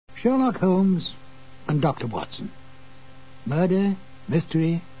Sherlock Holmes and Dr. Watson. Murder,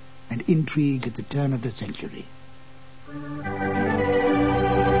 mystery, and intrigue at the turn of the century.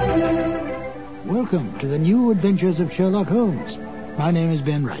 Welcome to the new adventures of Sherlock Holmes. My name is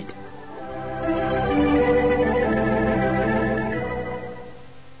Ben Wright.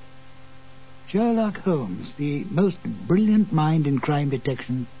 Sherlock Holmes, the most brilliant mind in crime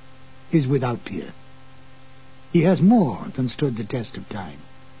detection, is without peer. He has more than stood the test of time.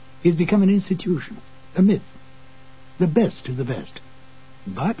 He has become an institution, a myth, the best of the best.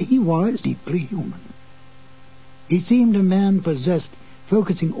 But he was deeply human. He seemed a man possessed,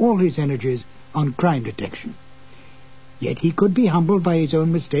 focusing all his energies on crime detection. Yet he could be humbled by his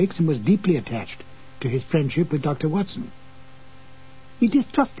own mistakes and was deeply attached to his friendship with Dr. Watson. He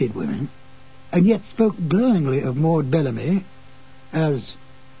distrusted women, and yet spoke glowingly of Maud Bellamy as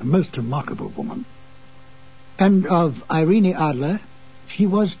a most remarkable woman. And of Irene Adler, she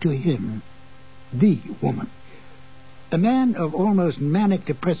was to him the woman. A man of almost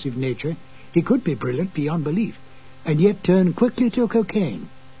manic-depressive nature, he could be brilliant beyond belief, and yet turn quickly to cocaine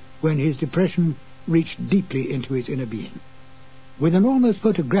when his depression reached deeply into his inner being. With an almost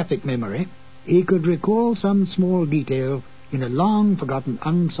photographic memory, he could recall some small detail in a long-forgotten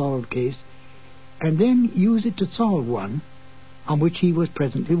unsolved case and then use it to solve one on which he was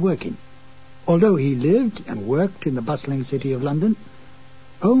presently working. Although he lived and worked in the bustling city of London,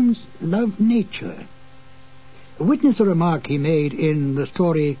 Holmes loved nature. Witness a remark he made in the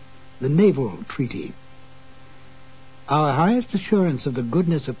story The Naval Treaty. Our highest assurance of the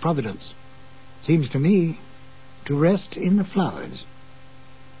goodness of Providence seems to me to rest in the flowers.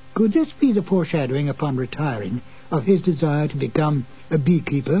 Could this be the foreshadowing upon retiring of his desire to become a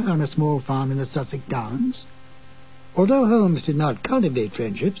beekeeper on a small farm in the Sussex Downs? Although Holmes did not cultivate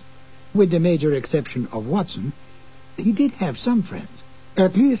friendships, with the major exception of Watson, he did have some friends.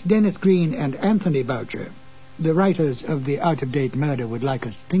 At least Dennis Green and Anthony Boucher, the writers of The Out-of-Date Murder, would like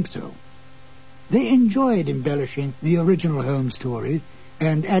us to think so. They enjoyed embellishing the original Holmes stories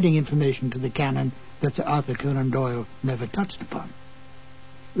and adding information to the canon that Sir Arthur Conan Doyle never touched upon.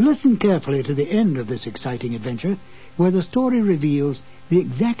 Listen carefully to the end of this exciting adventure, where the story reveals the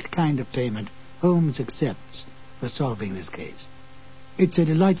exact kind of payment Holmes accepts for solving this case. It's a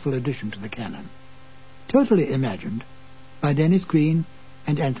delightful addition to the canon, totally imagined by Dennis Green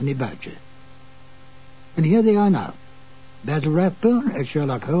and Anthony Boucher. And here they are now, Basil Rathbone as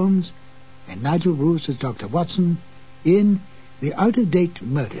Sherlock Holmes and Nigel Bruce as Dr. Watson in The Out-of-Date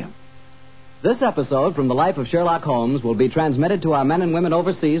Murder. This episode from the life of Sherlock Holmes will be transmitted to our men and women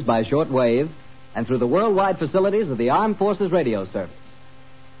overseas by shortwave and through the worldwide facilities of the Armed Forces Radio Service.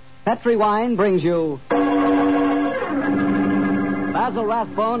 Petri Wine brings you Basil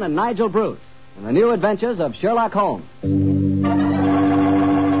Rathbone and Nigel Bruce in the new adventures of Sherlock Holmes.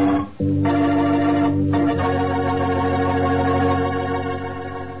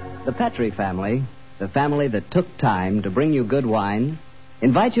 The Petri family, the family that took time to bring you good wine,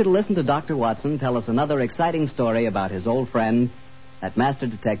 invite you to listen to Dr. Watson tell us another exciting story about his old friend, that master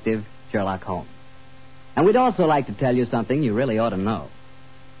detective, Sherlock Holmes. And we'd also like to tell you something you really ought to know.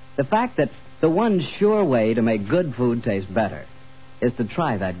 The fact that the one sure way to make good food taste better is to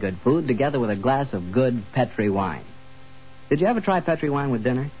try that good food together with a glass of good Petri wine. Did you ever try Petri wine with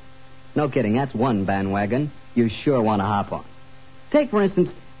dinner? No kidding, that's one bandwagon you sure want to hop on. Take, for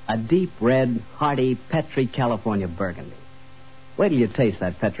instance, a deep red, hearty Petri California Burgundy. Wait till you taste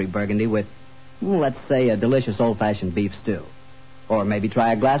that Petri Burgundy with, let's say, a delicious old-fashioned beef stew. Or maybe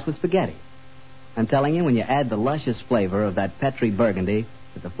try a glass with spaghetti. I'm telling you, when you add the luscious flavor of that Petri Burgundy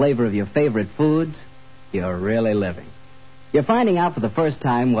with the flavor of your favorite foods, you're really living. You're finding out for the first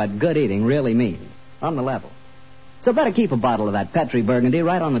time what good eating really means, on the level. So better keep a bottle of that Petri Burgundy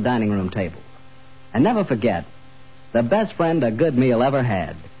right on the dining room table. And never forget, the best friend a good meal ever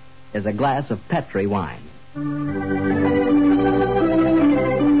had is a glass of Petri wine.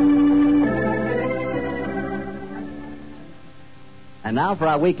 And now for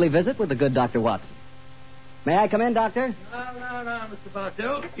our weekly visit with the good Dr. Watson. May I come in, Doctor? No, Mr.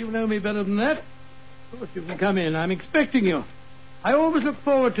 Bartell. You know me better than that. Of course you can come in. I'm expecting you. I always look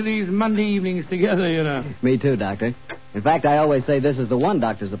forward to these Monday evenings together, you know. Me too, Doctor. In fact, I always say this is the one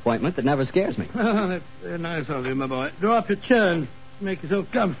doctor's appointment that never scares me. Oh, that's very nice of you, my boy. Draw up your chair and make yourself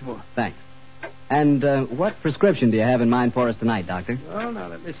comfortable. Thanks. And what prescription do you have in mind for us tonight, Doctor? Well, now,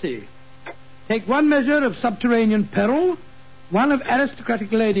 let me see. Take one measure of subterranean peril, one of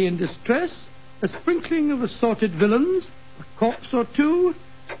aristocratic lady in distress, a sprinkling of assorted villains, a corpse or two,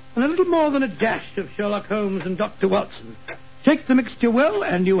 and a little more than a dash of Sherlock Holmes and Dr. Watson. Shake the mixture well,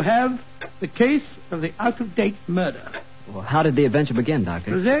 and you have the case of the out-of-date murder. Well, how did the adventure begin,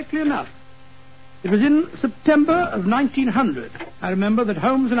 Doctor? Exactly enough. It was in September of 1900. I remember that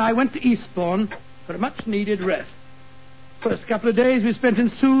Holmes and I went to Eastbourne for a much-needed rest. First couple of days we spent in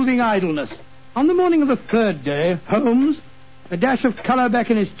soothing idleness. On the morning of the third day, Holmes, a dash of colour back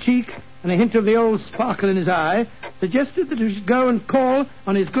in his cheek and a hint of the old sparkle in his eye, suggested that we should go and call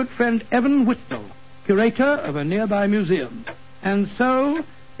on his good friend Evan Whitnell, curator of a nearby museum. And so,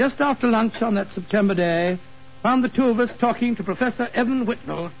 just after lunch on that September day, found the two of us talking to Professor Evan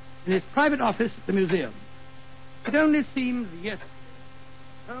Whitnell in his private office at the museum. It only seems yesterday.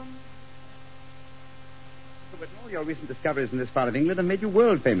 Holmes... Whitnell, your recent discoveries in this part of England have made you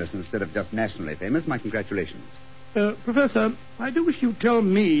world famous instead of just nationally famous. My congratulations. Professor, I do wish you'd tell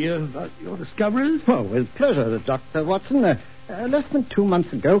me about your discoveries. Oh, with pleasure, Dr. Watson. Less than 2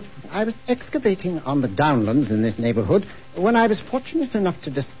 months ago, I was excavating on the downlands in this neighborhood when I was fortunate enough to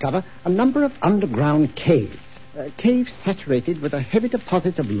discover a number of underground caves. Caves saturated with a heavy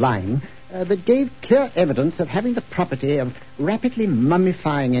deposit of lime that gave clear evidence of having the property of rapidly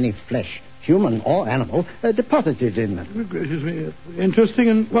mummifying any flesh, human or animal, deposited in them. Oh, gracious me. Interesting.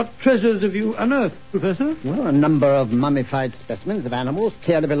 And what treasures have you unearthed, Professor? Well, a number of mummified specimens of animals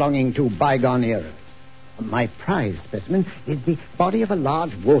clearly belonging to bygone eras. My prize specimen is the body of a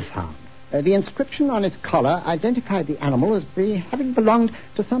large wolfhound. The inscription on its collar identified the animal as having belonged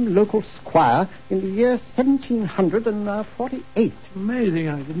to some local squire in the year 1748. Amazing.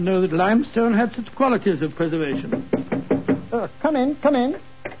 I didn't know that limestone had such qualities of preservation. Come in.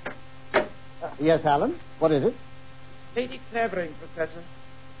 Yes, Alan? What is it? Lady Clavering, Professor.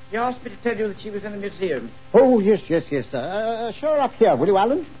 She asked me to tell you that she was in the museum. Oh, yes. Show her up here, will you,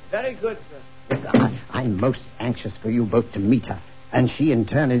 Alan? Very good, sir. Yes, I'm most anxious for you both to meet her. And she, in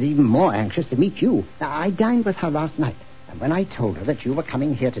turn, is even more anxious to meet you. I dined with her last night. And when I told her that you were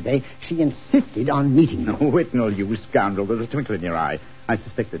coming here today, she insisted on meeting you. Oh, Whitnell, you scoundrel. There's a twinkle in your eye. I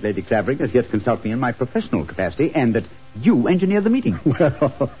suspect that Lady Clavering is here to consult me in my professional capacity and that you engineered the meeting.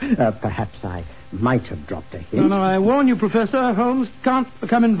 Well, perhaps I might have dropped a hint. No, I warn you, Professor. Holmes can't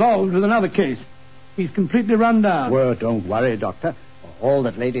become involved with another case. He's completely run down. Well, don't worry, Doctor. All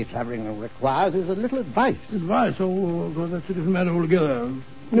that Lady Clavering requires is a little advice. Advice? Oh, that's a different matter altogether.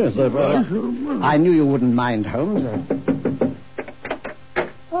 Yes, sir. I knew you wouldn't mind, Holmes.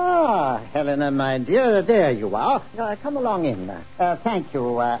 Helena, my dear, there you are. Come along in. Thank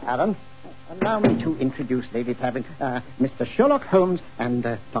you, Alan. Allow me to introduce Lady Clavering, Mr. Sherlock Holmes and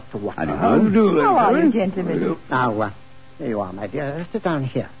Dr. Watson. How do you do, How are you, gentlemen? Now, there you are, my dear. Sit down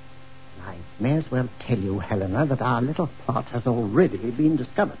here. I may as well tell you, Helena, that our little plot has already been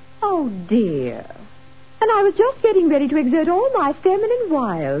discovered. Oh, dear. And I was just getting ready to exert all my feminine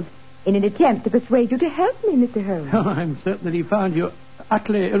wiles in an attempt to persuade you to help me, Mr. Holmes. Oh, I'm certain that he found you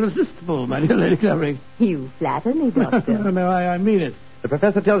utterly irresistible, my dear Lady Clavering. You flatter me, Doctor. No, I mean it. The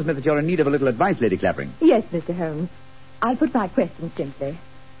professor tells me that you're in need of a little advice, Lady Clavering. Yes, Mr. Holmes. I'll put my question simply.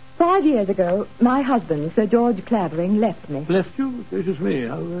 5 years ago, my husband, Sir George Clavering, left me. Left you? Gracious me.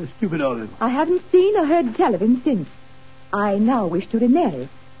 How stupid of him. I haven't seen or heard tell of him since. I now wish to remarry.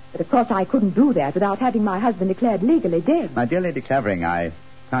 But, of course, I couldn't do that without having my husband declared legally dead. My dear Lady Clavering, I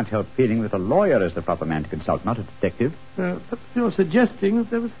can't help feeling that a lawyer is the proper man to consult, not a detective. Perhaps you're suggesting that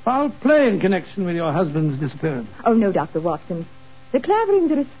there was foul play in connection with your husband's disappearance. Oh, no, Dr. Watson. The Claverings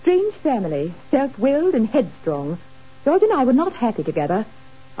are a strange family, self-willed and headstrong. George and I were not happy together.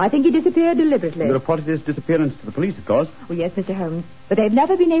 I think he disappeared deliberately. You reported his disappearance to the police, of course. Oh, yes, Mr. Holmes. But they've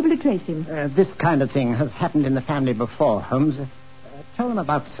never been able to trace him. This kind of thing has happened in the family before, Holmes. Tell them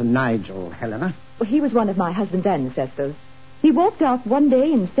about Sir Nigel, Helena. Well, he was one of my husband's ancestors. He walked out one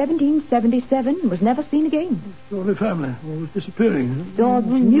day in 1777 and was never seen again. The only family was disappearing. George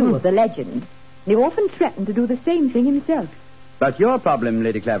knew of the legend. He often threatened to do the same thing himself. But your problem,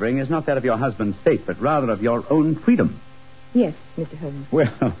 Lady Clavering, is not that of your husband's fate, but rather of your own freedom. Yes, Mr. Holmes.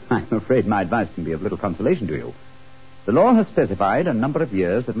 Well, I'm afraid my advice can be of little consolation to you. The law has specified a number of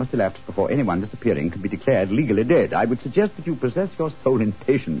years that must elapse before anyone disappearing can be declared legally dead. I would suggest that you possess your soul in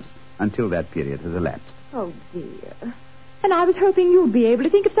patience until that period has elapsed. Oh, dear. And I was hoping you'd be able to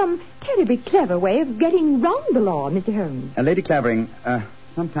think of some terribly clever way of getting round the law, Mr. Holmes. Lady Clavering,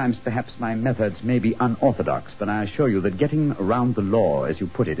 sometimes perhaps my methods may be unorthodox, but I assure you that getting around the law, as you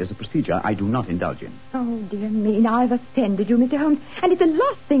put it, is a procedure I do not indulge in. Oh, dear me, now I've offended you, Mr. Holmes. And it's the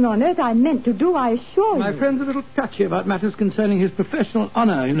last thing on earth I meant to do, I assure you. My friend's a little touchy about matters concerning his professional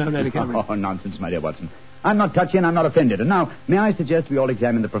honor, you know, Lady Clavering. Oh, nonsense, my dear Watson. I'm not touchy and I'm not offended. And now, may I suggest we all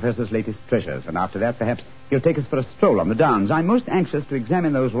examine the professor's latest treasures, and after that, perhaps he'll take us for a stroll on the downs. I'm most anxious to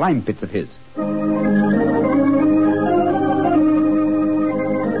examine those lime pits of his.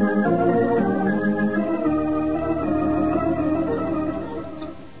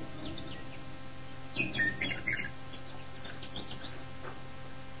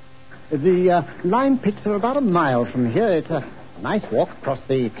 The lime pits are about a mile from here. It's a nice walk across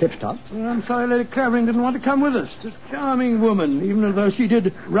the cliff tops. I'm sorry Lady Clavering didn't want to come with us. She's a charming woman, even though she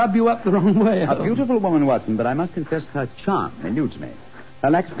did rub you up the wrong way. A beautiful woman, Watson, but I must confess her charm eludes me. Her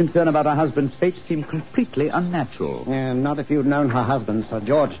lack of concern about her husband's fate seemed completely unnatural. Not if you'd known her husband, Sir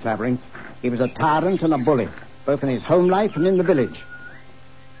George Clavering. He was a tyrant and a bully, both in his home life and in the village.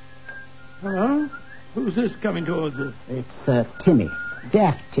 Hello? Who's this coming towards us? It's Timmy.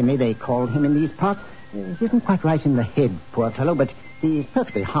 Daft Timmy, they call him in these parts. He isn't quite right in the head, poor fellow, but he's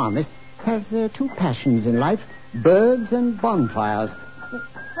perfectly harmless. Has two passions in life, birds and bonfires.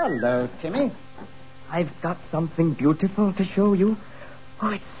 Hello, Timmy. I've got something beautiful to show you. Oh,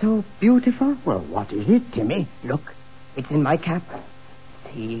 it's so beautiful. Well, what is it, Timmy? Look, it's in my cap.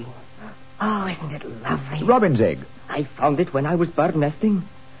 See? Oh, isn't it lovely? It's Robin's egg. I found it when I was bird nesting.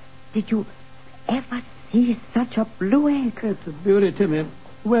 Did you ever see such a blue egg? It's a beauty, Timmy.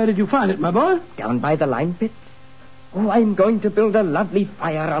 Where did you find it, my boy? Down by the lime pits. Oh, I'm going to build a lovely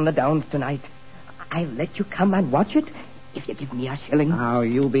fire on the downs tonight. I'll let you come and watch it if you give me a shilling. Now,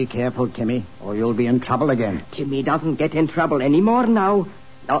 you be careful, Timmy, or you'll be in trouble again. Timmy doesn't get in trouble anymore now.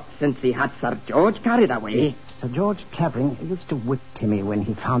 Not since he had Sir George carried away. Sir George Clavering used to whip Timmy when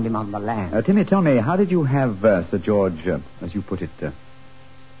he found him on the land. Timmy, tell me, how did you have Sir George, as you put it,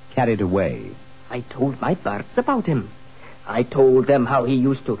 carried away? I told my birds about him. I told them how he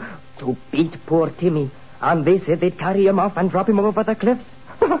used to beat poor Timmy, and they said they'd carry him off and drop him over the cliffs.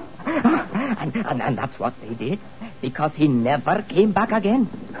 and that's what they did, because he never came back again.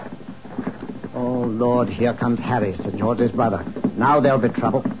 Oh, Lord, here comes Harry, Sir George's brother. Now there'll be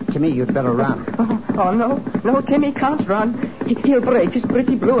trouble. Timmy, you'd better run. Oh, no, Timmy can't run. He'll break his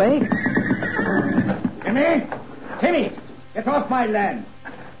pretty blue egg. Timmy, get off my land.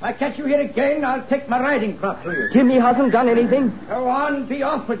 If I catch you here again, I'll take my riding crop to you. Timmy hasn't done anything. Go on, be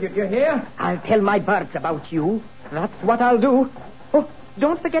off with you, do you hear? I'll tell my birds about you. That's what I'll do. Oh,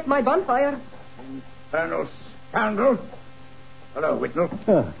 don't forget my bonfire. Infernal scoundrel. Hello, Whitnell.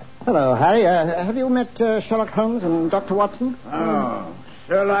 Hello, Harry. Have you met Sherlock Holmes and Dr. Watson? Oh,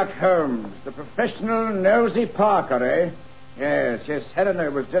 Sherlock Holmes, the professional nosy Parker, eh? Yes,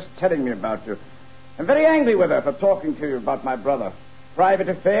 Helena was just telling me about you. I'm very angry with her for talking to you about my brother. Private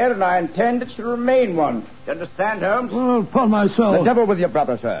affair, and I intend it should remain one. Do you understand, Holmes? Well, upon my soul. The devil with your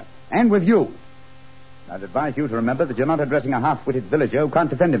brother, sir. And with you. I'd advise you to remember that you're not addressing a half-witted villager who can't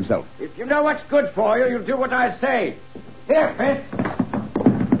defend himself. If you know what's good for you, you'll do what I say. Here, Fitz.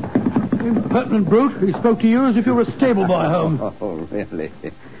 Impertinent brute. He spoke to you as if you were a stable boy, Holmes. Oh, really?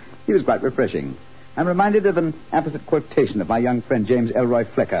 He was quite refreshing. I'm reminded of an apposite quotation of my young friend James Elroy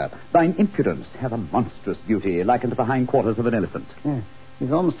Flecker. Thine impudence hath a monstrous beauty, like unto the hindquarters of an elephant. Yeah,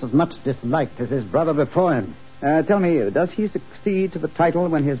 he's almost as much disliked as his brother before him. Tell me, does he succeed to the title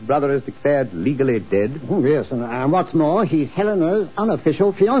when his brother is declared legally dead? Oh, yes, and what's more, he's Helena's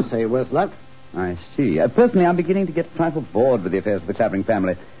unofficial fiancé, worse luck. I see. Personally, I'm beginning to get a trifle bored with the affairs of the Clavering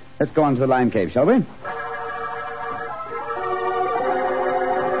family. Let's go on to the lime cave, shall we?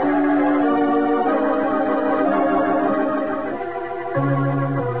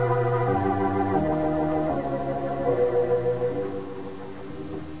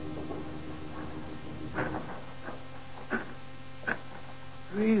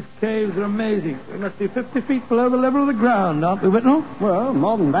 These caves are amazing. We must be 50 feet below the level of the ground, aren't we, Whitnell? Well,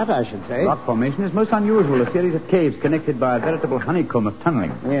 more than that, I should say. Rock formation is most unusual, a series of caves connected by a veritable honeycomb of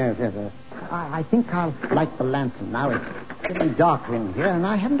tunneling. Yes. I think I'll light the lantern now. It's getting darker in here, and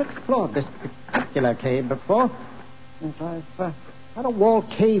I haven't explored this particular cave before. And I've had a wall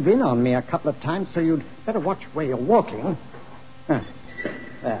cave in on me a couple of times, so you'd better watch where you're walking.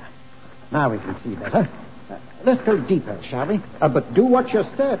 There. Now we can see better. Let's go deeper, shall we? But do watch your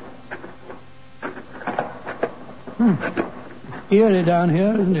step. Eerie down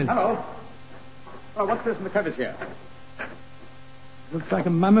here, isn't it? Hello. Oh, what's this in the crevice here? Looks like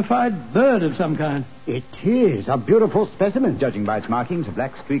a mummified bird of some kind. It is a beautiful specimen. Judging by its markings, a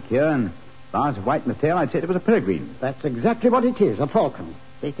black streak here and bars of white in the tail, I'd say it was a peregrine. That's exactly what it is, a falcon.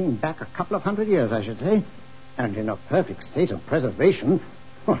 Dating back a couple of 100 years, I should say. And in a perfect state of preservation.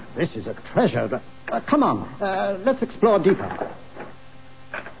 Oh, this is a treasure. Come on, let's explore deeper.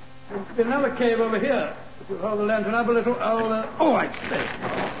 There's another cave over here. If you hold the lantern up a little, I'll... Oh, I say.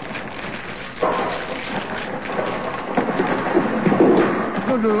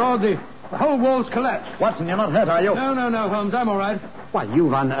 Good Lord, the whole wall's collapsed. Watson, you're not hurt, are you? No, Holmes, I'm all right. Why,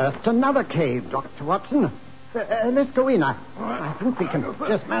 you've unearthed another cave, Dr. Watson. Let's go in. I think we can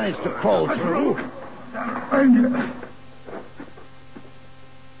just manage to crawl through.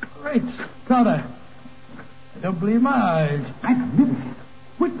 Great Scott, I don't believe my eyes. Magnificent.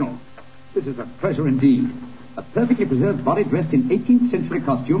 Whitnell, This is a treasure indeed. A perfectly preserved body dressed in 18th century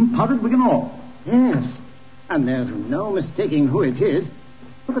costume, powdered wig and all. Yes. And there's no mistaking who it is.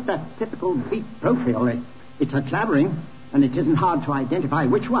 Look at that typical beak profile. It's a Clavering, and it isn't hard to identify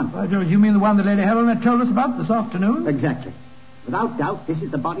which one. You mean the one that Lady Helena told us about this afternoon? Exactly. Without doubt, this is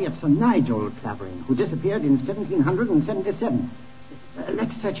the body of Sir Nigel Clavering, who disappeared in 1777.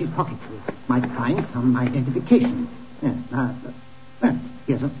 Let's search his pockets. We might find some identification. Yes,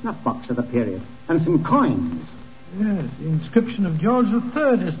 here's a snuff box of the period, and some coins. Yes, the inscription of George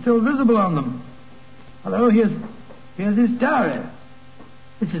III is still visible on them. Hello, here's his diary.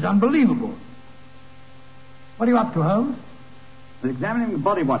 This is unbelievable. What are you up to, Holmes? We're examining the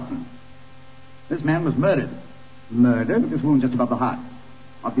body, Watson. This man was murdered. Murdered? With this wound just above the heart.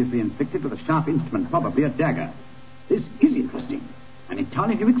 Obviously inflicted with a sharp instrument, probably a dagger. This is interesting. An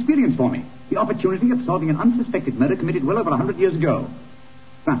entirely new experience for me. The opportunity of solving an unsuspected murder committed well over 100 years ago.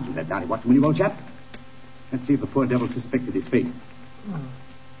 Glance through that diary, Watson, will you, old chap? Let's see if the poor devil suspected his fate.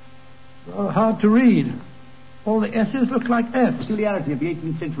 Oh, hard to read. All the S's look like F's. Peculiarity of the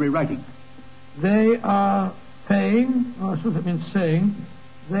 18th century writing. They are paying, I suppose I've been saying,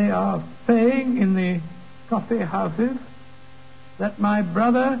 they are paying in the coffee houses that my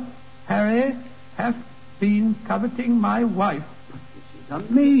brother Harry hath been coveting my wife. This is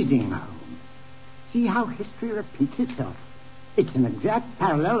amazing, Holmes. See how history repeats itself. It's an exact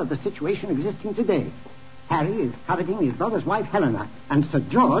parallel of the situation existing today. Harry is coveting his brother's wife, Helena, and Sir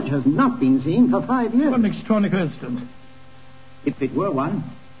George has not been seen for 5 years. What an extraordinary coincidence. If it were one.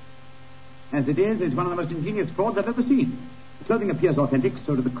 As it is, it's one of the most ingenious frauds I've ever seen. The clothing appears authentic,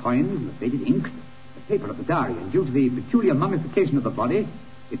 so do the coins and the faded ink, the paper of the diary, and due to the peculiar mummification of the body,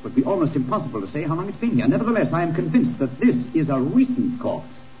 it would be almost impossible to say how long it's been here. Nevertheless, I am convinced that this is a recent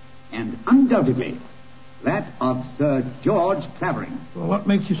corpse, and undoubtedly that of Sir George Clavering. Well, what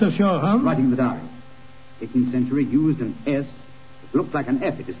makes you so sure, Holmes? Writing the diary. 18th century used an S. It looked like an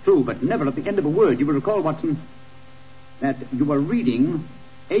F, it is true, but never at the end of a word. You will recall, Watson, that you were reading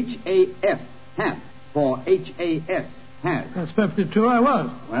H-A-F, half, for H-A-S, has. That's perfectly true, I was.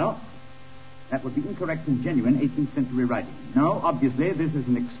 Well, that would be incorrect and genuine 18th century writing. No, obviously, this is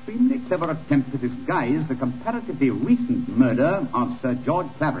an extremely clever attempt to disguise the comparatively recent murder of Sir George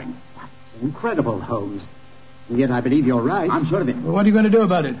Clavering. That's incredible, Holmes. And yet I believe you're right. I'm sure of it. Well, what are you going to do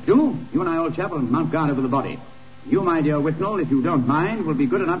about it? You and I, old chap, will mount guard over the body. You, my dear Whitnall, if you don't mind, will be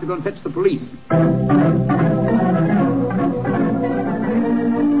good enough to go and fetch the police.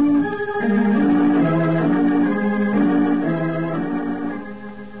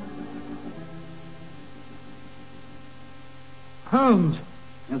 Holmes.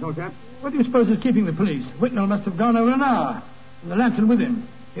 Yes, old chap? What do you suppose is keeping the police? Whitnall must have gone over an hour, and the lantern with him.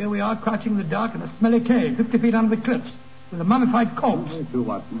 Here we are, crouching in the dark in a smelly cave, 50 feet under the cliffs, with a mummified corpse. Very true,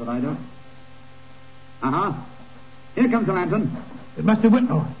 Watson, but I don't. Uh-huh. Here comes the lantern. It must be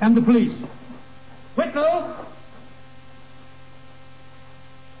Whitnall and the police. Whitnall!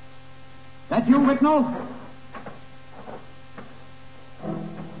 That you, Whitnall?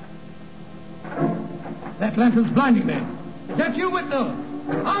 That lantern's blinding me. Is that you, Whitnall?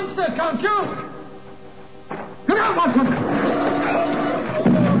 Answer, can't you? Look out, Watson!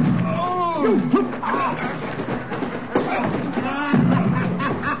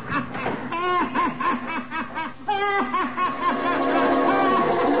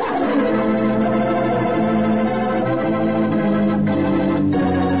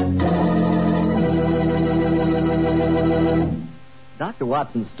 Dr.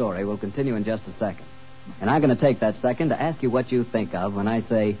 Watson's story will continue in just a second. And I'm going to take that second to ask you what you think of when I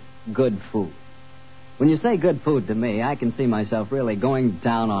say good food. When you say good food to me, I can see myself really going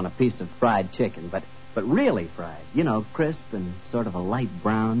down on a piece of fried chicken, but really fried. You know, crisp and sort of a light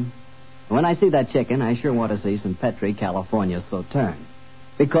brown. And when I see that chicken, I sure want to see some Petri California Sauterne.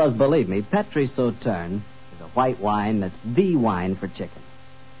 Because, believe me, Petri Sauterne is a white wine that's the wine for chicken.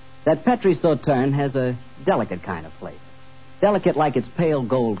 That Petri Sauterne has a delicate kind of flavor. Delicate like its pale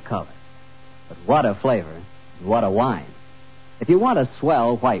gold color. But what a flavor, what a wine. If you want a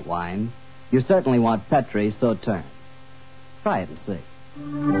swell white wine, you certainly want Petri Sauterne. Try it and see.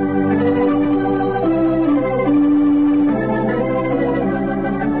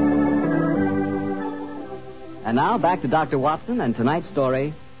 And now back to Dr. Watson and tonight's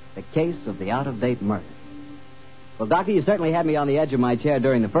story, The Case of the Out-of-Date Murder. Well, Doctor, you certainly had me on the edge of my chair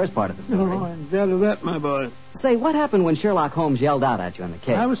during the first part of the story. Oh, I'm glad of that, my boy. Say, what happened when Sherlock Holmes yelled out at you in the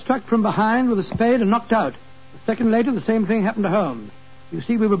cave? I was struck from behind with a spade and knocked out. A second later, the same thing happened to Holmes. You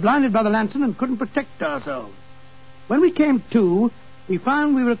see, we were blinded by the lantern and couldn't protect ourselves. When we came to, we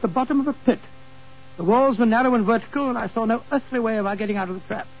found we were at the bottom of a pit. The walls were narrow and vertical, and I saw no earthly way of our getting out of the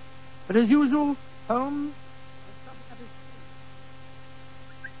trap. But as usual, Holmes...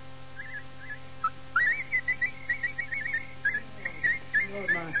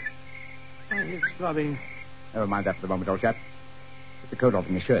 My head's throbbing. Never mind that for the moment, old chap. Get the coat off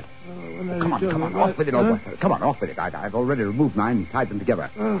and your shirt. Come on, off with it, old boy. Come on, off with it. I've already removed mine and tied them together.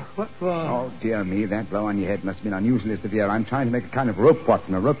 What for? Oh, dear me, that blow on your head must have been unusually severe. I'm trying to make a kind of rope,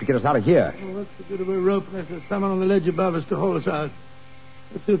 Watson, a rope to get us out of here. Oh, what's the good of a rope unless there's someone on the ledge above us to haul us out?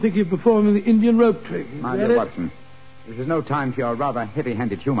 If they think you're performing the Indian rope trick. My dear Watson, this is no time for your rather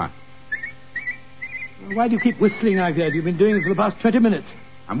heavy-handed humor. Why do you keep whistling like that? You've been doing it for the past 20 minutes.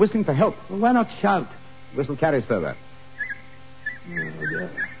 I'm whistling for help. Well, why not shout? Whistle carries further. Oh, dear.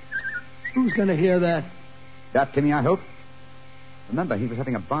 Who's going to hear that? That, Timmy, I hope. Remember, he was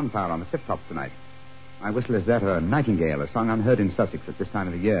having a bonfire on the cliff top tonight. My whistle is that of a nightingale, a song unheard in Sussex at this time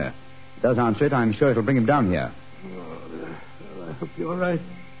of the year. If it does answer it, I'm sure it'll bring him down here. Oh, well, I hope you're right.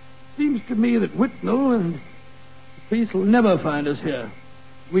 Seems to me that Whitnell and the police will never find us here.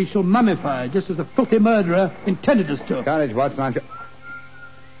 We shall mummify, just as the filthy murderer intended us to. Courage, Watson, I'm sure...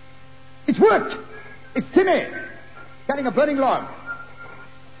 It's worked! It's Timmy! Cutting a burning log.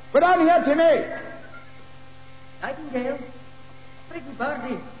 We're down here, Timmy! Nightingale, pretty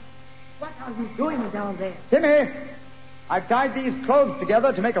birdie, what are you doing down there? Timmy! I've tied these clothes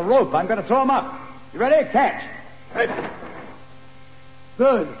together to make a rope. I'm going to throw them up. You ready? Catch.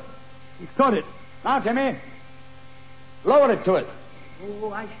 Good. He's caught it. Now, Timmy. Lower it to it.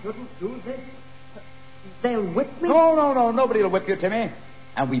 Oh, I shouldn't do this. They'll whip me. No. Nobody will whip you, Timmy.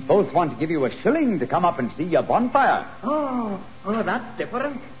 And we both want to give you a shilling to come up and see your bonfire. Oh, that's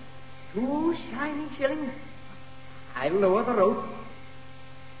different. 2 shining shillings. I'll lower the rope.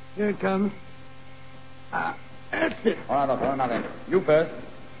 Here it comes. That's it. All right, throw another. You first.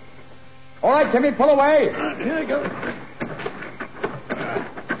 All right, Timmy, pull away. Here I go.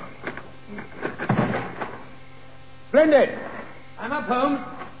 Splendid. I'm up, Holmes.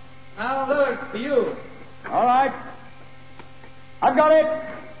 Now lower it for you. All right. I've got it.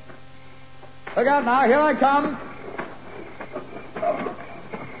 Look out now. Here I come.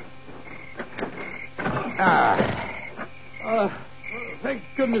 Thank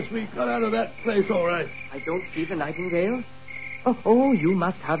goodness we got out of that place all right. I don't see the nightingale. Oh, you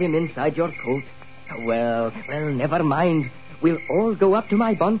must have him inside your coat. Well, never mind. We'll all go up to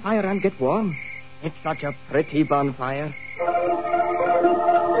my bonfire and get warm. It's such a pretty bonfire.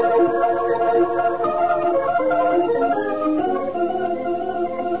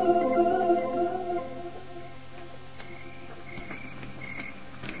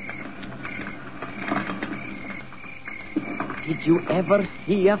 Did you ever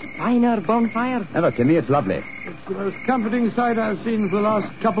see a finer bonfire? Never, Timmy. It's lovely. It's the most comforting sight I've seen for the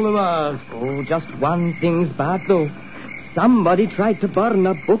last couple of hours. Oh, just one thing's bad, though. Somebody tried to burn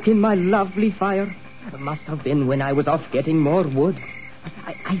a book in my lovely fire. It must have been when I was off getting more wood.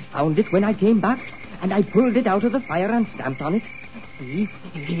 I found it when I came back, and I pulled it out of the fire and stamped on it. See,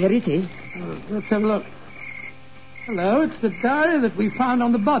 here it is. Let's have a look. Hello, it's the diary that we found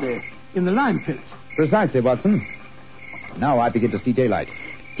on the body in the lime pit. Precisely, Watson. Now I begin to see daylight.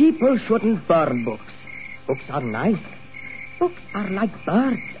 People shouldn't burn books. Books are nice. Books are like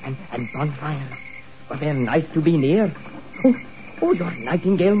birds and bonfires. But they're nice to be near. Oh, your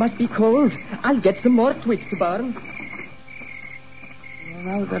nightingale must be cold. I'll get some more twigs to burn. Well,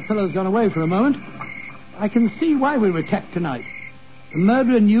 now that fellow's gone away for a moment, I can see why we were attacked tonight. The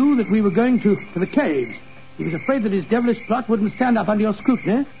murderer knew that we were going to the caves. He was afraid that his devilish plot wouldn't stand up under your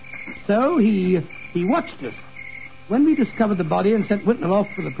scrutiny. So he watched us. When we discovered the body and sent Whitnell off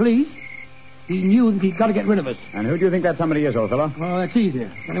for the police, he knew that he'd got to get rid of us. And who do you think that somebody is, old fellow? Well, that's easy.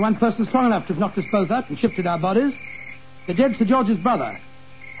 Only one person strong enough to have knocked us both out and shifted our bodies. The dead Sir George's brother,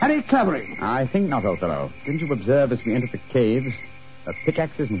 Harry Clavering. I think not, old fellow. Didn't you observe as we entered the caves that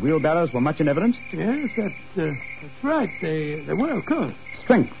pickaxes and wheelbarrows were much in evidence? Yes, that's right. They were, of course.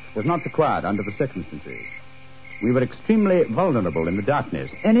 Strength was not required under the circumstances. We were extremely vulnerable in the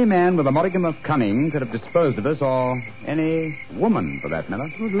darkness. Any man with a modicum of cunning could have disposed of us, or any woman, for that matter.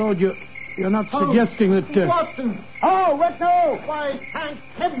 Good Lord, you're not suggesting that... Watson! Oh, Whitnell! Why, thank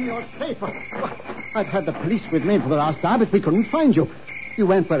heaven you're safe. I've had the police with me for the last hour, but we couldn't find you. You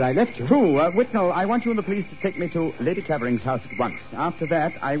went where I left you. True. Whitnell, I want you and the police to take me to Lady Clavering's house at once. After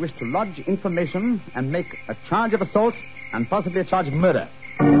that, I wish to lodge information and make a charge of assault and possibly a charge of murder.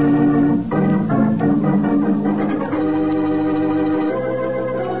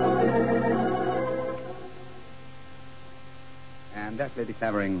 And that, Lady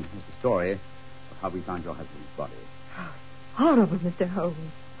Clavering, is the story of how we found your husband's body. Horrible, Mr.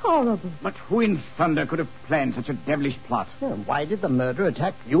 Holmes. horrible. But who in thunder could have planned such a devilish plot? Why did the murderer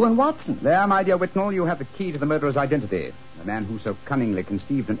attack you and Watson? There, my dear Whitnall, you have the key to the murderer's identity. The man who so cunningly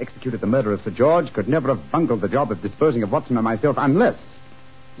conceived and executed the murder of Sir George could never have bungled the job of disposing of Watson and myself unless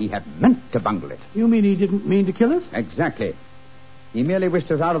he had meant to bungle it. You mean he didn't mean to kill us? Exactly. He merely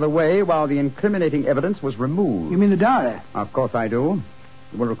wished us out of the way while the incriminating evidence was removed. You mean the diary? Of course I do.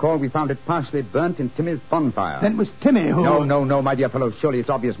 You will recall we found it partially burnt in Timmy's bonfire. Then it was Timmy who... No, my dear fellow. Surely it's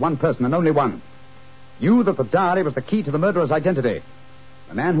obvious. One person and only one. You that the diary was the key to the murderer's identity.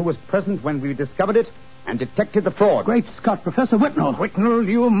 The man who was present when we discovered it and detected the fraud. Great Scott, Professor Whitnall. Whitnall,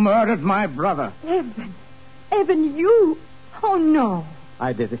 you murdered my brother. Evan. Evan, you... Oh, no.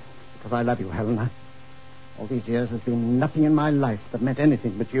 I did it because I love you, Helena. All these years there's been nothing in my life that meant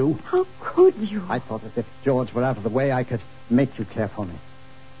anything but you. How could you? I thought that if George were out of the way, I could make you care for me.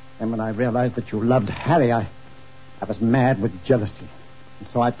 And when I realized that you loved Harry, I was mad with jealousy. And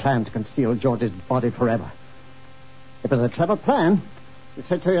so I planned to conceal George's body forever. It was a clever plan. You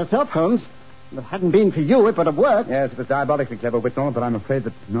said so yourself, Holmes. If it hadn't been for you, it would have worked. Yes, it was diabolically clever, Whitnall, but I'm afraid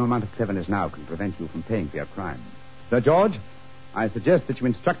that no amount of cleverness now can prevent you from paying for your crime. Sir George, I suggest that you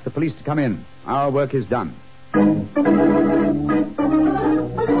instruct the police to come in. Our work is done.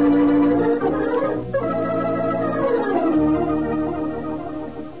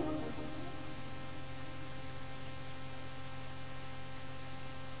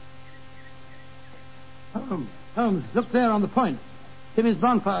 Holmes, look there on the point. Timmy's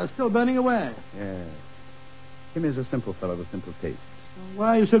bonfire is still burning away. Yes. Tim is a simple fellow with simple tastes.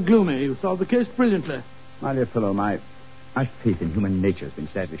 Why are you so gloomy? You solved the case brilliantly. My dear fellow, my faith in human nature has been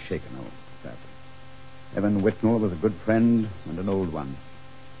sadly shaken. Oh, that. Evan Whitnall was a good friend and an old one.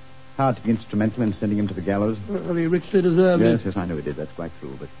 Hard to be instrumental in sending him to the gallows. Well, he richly deserved it. Yes, I know he did. That's quite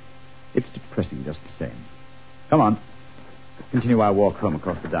true, but it's depressing just the same. Come on. Continue our walk home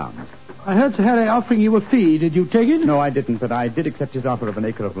across the downs. I heard Sir Harry offering you a fee. Did you take it? No, I didn't, but I did accept his offer of an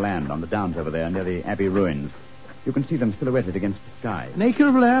acre of land on the downs over there near the Abbey ruins. You can see them silhouetted against the sky. An acre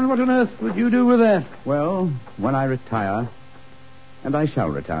of land? What on earth would you do with that? Well, when I retire, and I shall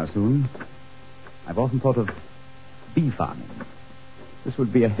retire soon, I've often thought of bee farming. This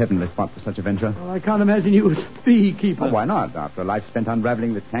would be a heavenly spot for such a venture. Well, I can't imagine you as a beekeeper. Oh, why not? After a life spent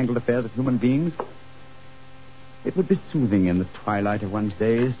unraveling the tangled affairs of human beings, it would be soothing in the twilight of one's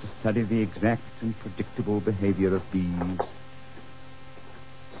days to study the exact and predictable behavior of bees.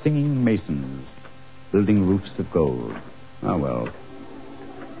 Singing masons, building roofs of gold. Oh, well.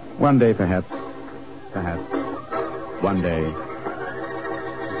 One day, perhaps. Perhaps. One day.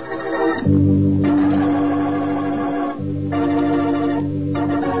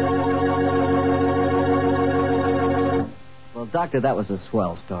 Well, Doctor, that was a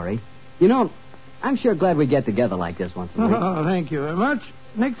swell story. You know, I'm sure glad we get together like this once a week. Oh, thank you very much.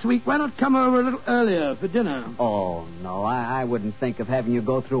 Next week, why not come over a little earlier for dinner? Oh, no, I wouldn't think of having you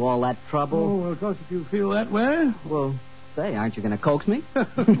go through all that trouble. Oh, well, of course, if you feel that way. Well, say, aren't you going to coax me? Well,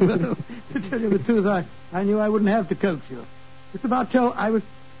 to tell you the truth, I knew I wouldn't have to coax you. Just about till I was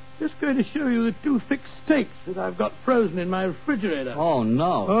just going to show you the 2 thick steaks that I've got frozen in my refrigerator. Oh,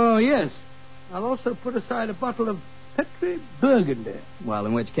 no. Oh, yes. I'll also put aside a bottle of Petri Burgundy. Well,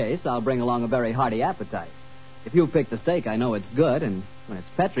 in which case, I'll bring along a very hearty appetite. If you pick the steak, I know it's good, and when it's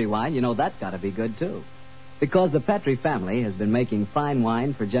Petri wine, you know that's got to be good, too. Because the Petri family has been making fine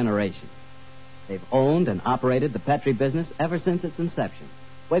wine for generations. They've owned and operated the Petri business ever since its inception,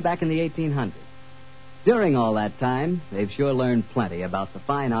 way back in the 1800s. During all that time, they've sure learned plenty about the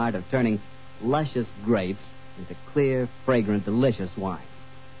fine art of turning luscious grapes into clear, fragrant, delicious wine.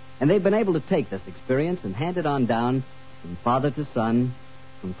 And they've been able to take this experience and hand it on down from father to son,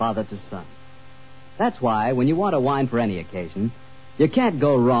 from father to son. That's why, when you want a wine for any occasion, you can't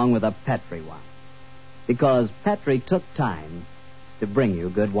go wrong with a Petri wine. Because Petri took time to bring you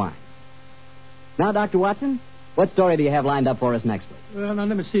good wine. Now, Dr. Watson, what story do you have lined up for us next week? Well, now,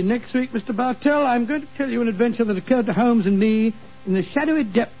 let me see. Next week, Mr. Bartell, I'm going to tell you an adventure that occurred to Holmes and me in the shadowy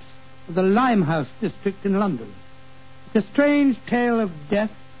depths of the Limehouse district in London. It's a strange tale of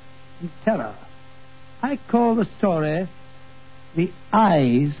death and terror. I call the story The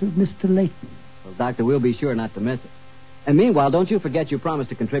Eyes of Mr. Layton. Well, Doctor, we'll be sure not to miss it. And meanwhile, don't you forget you promised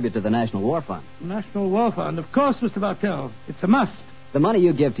to contribute to the National War Fund. National War Fund, of course, Mr. Bartell. It's a must. The money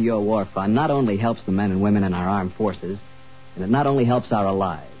you give to your war fund not only helps the men and women in our armed forces, and it not only helps our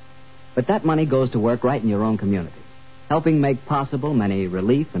allies, but that money goes to work right in your own community, helping make possible many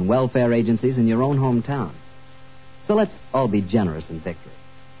relief and welfare agencies in your own hometown. So let's all be generous in victory.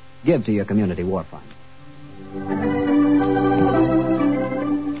 Give to your community war fund.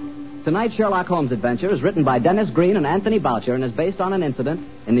 Tonight's Sherlock Holmes adventure is written by Dennis Green and Anthony Boucher and is based on an incident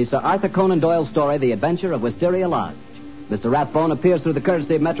in the Sir Arthur Conan Doyle story, The Adventure of Wisteria Lodge. Mr. Rathbone appears through the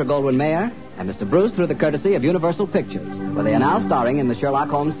courtesy of Metro-Goldwyn-Mayer, and Mr. Bruce through the courtesy of Universal Pictures, where they are now starring in the Sherlock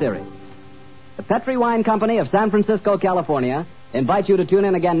Holmes series. The Petri Wine Company of San Francisco, California, invites you to tune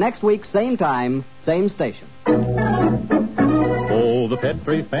in again next week, same time, same station. Oh, the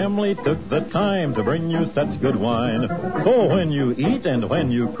Petri family took the time to bring you such good wine. So when you eat and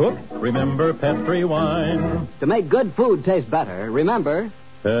when you cook, remember Petri wine. To make good food taste better, remember...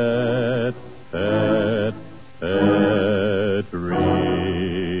 Petri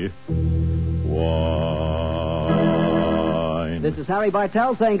wine. This is Harry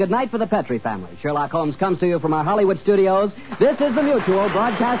Bartell saying goodnight for the Petri family. Sherlock Holmes comes to you from our Hollywood studios. This is the Mutual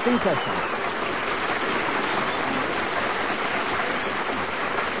Broadcasting System.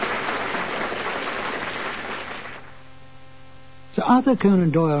 Sir Arthur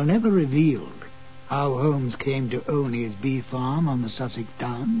Conan Doyle never revealed how Holmes came to own his bee farm on the Sussex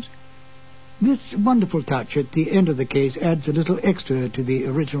Downs. This wonderful touch at the end of the case adds a little extra to the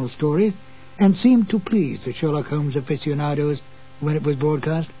original story and seemed to please the Sherlock Holmes aficionados when it was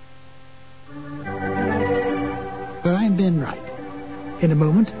broadcast. But I've been right. In a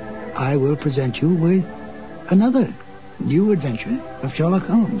moment, I will present you with another new adventure of Sherlock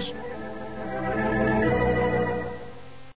Holmes.